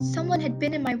Someone had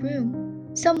been in my room.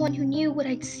 Someone who knew what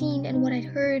I'd seen and what I'd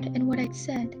heard and what I'd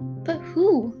said. But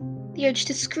who? The urge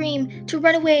to scream, to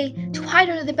run away, to hide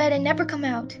under the bed and never come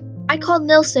out. I called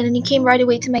Nilsson and he came right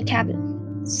away to my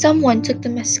cabin. Someone took the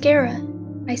mascara,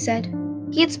 I said.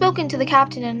 He had spoken to the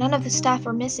captain and none of the staff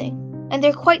are missing, and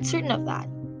they're quite certain of that.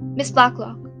 Miss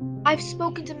Blacklock, I've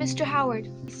spoken to Mr. Howard,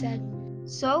 he said.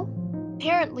 So,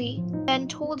 apparently, Ben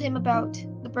told him about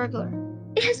the burglar.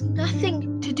 It has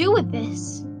nothing to do with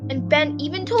this. And Ben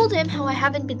even told him how I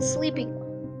haven't been sleeping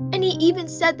well. And he even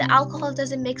said that alcohol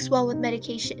doesn't mix well with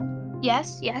medication.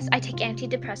 Yes, I take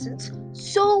antidepressants.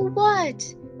 So what?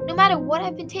 No matter what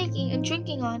I've been taking and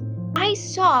drinking on, I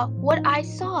saw what I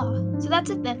saw. So that's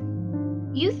it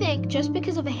then. You think just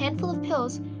because of a handful of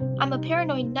pills, I'm a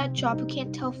paranoid nutjob who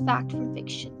can't tell fact from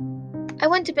fiction. I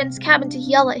went to Ben's cabin to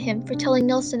yell at him for telling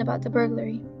Nilsson about the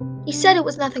burglary. He said it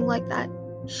was nothing like that.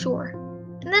 Sure.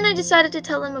 And then I decided to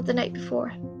tell him of the night before.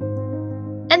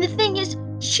 And the thing is,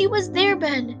 she was there,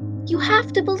 Ben. You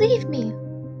have to believe me.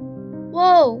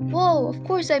 Whoa, of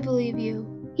course I believe you.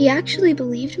 He actually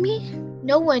believed me?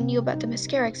 No one knew about the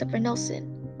mascara except for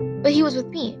Nilsson. But he was with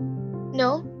me.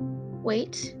 No,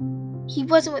 wait. He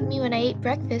wasn't with me when I ate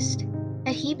breakfast.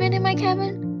 Had he been in my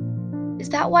cabin? Is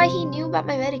that why he knew about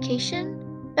my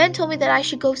medication? Ben told me that I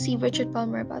should go see Richard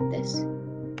Bullmer about this.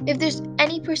 If there's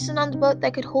any person on the boat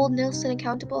that could hold Nilsson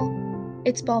accountable,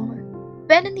 it's Bullmer.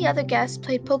 Ben and the other guests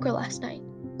played poker last night,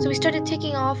 so we started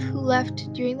ticking off who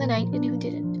left during the night and who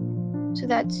didn't. So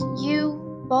that's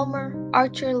you, Bullmer,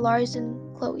 Archer, Larson,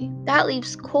 Chloe. That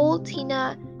leaves Cole,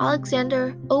 Tina,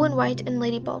 Alexander, Owen White, and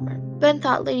Lady Bullmer. Ben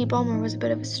thought Lady Bullmer was a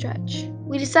bit of a stretch.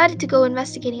 We decided to go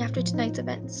investigating after tonight's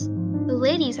events. The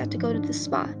ladies had to go to the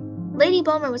spa. Lady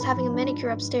Bullmer was having a manicure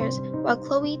upstairs, while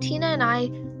Chloe, Tina, and I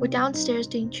were downstairs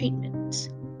doing treatments.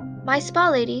 My spa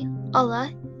lady,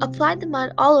 Allah, applied the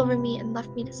mud all over me and left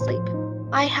me to sleep.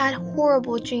 I had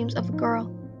horrible dreams of a girl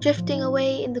drifting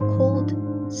away in the cold,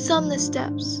 sunless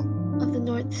depths of the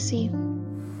North Sea.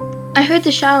 I heard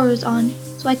the shower was on,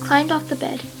 so I climbed off the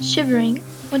bed, shivering,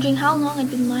 wondering how long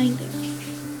I'd been lying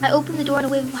there. I opened the door and a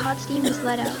wave of hot steam was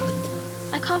let out.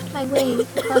 I coughed my way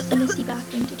across the misty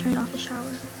bathroom to turn off the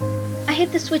shower. I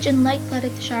hit the switch and light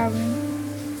flooded the shower room.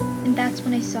 And that's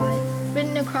when I saw it,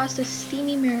 written across the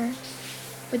steamy mirror,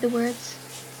 were the words,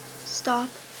 "Stop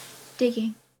digging."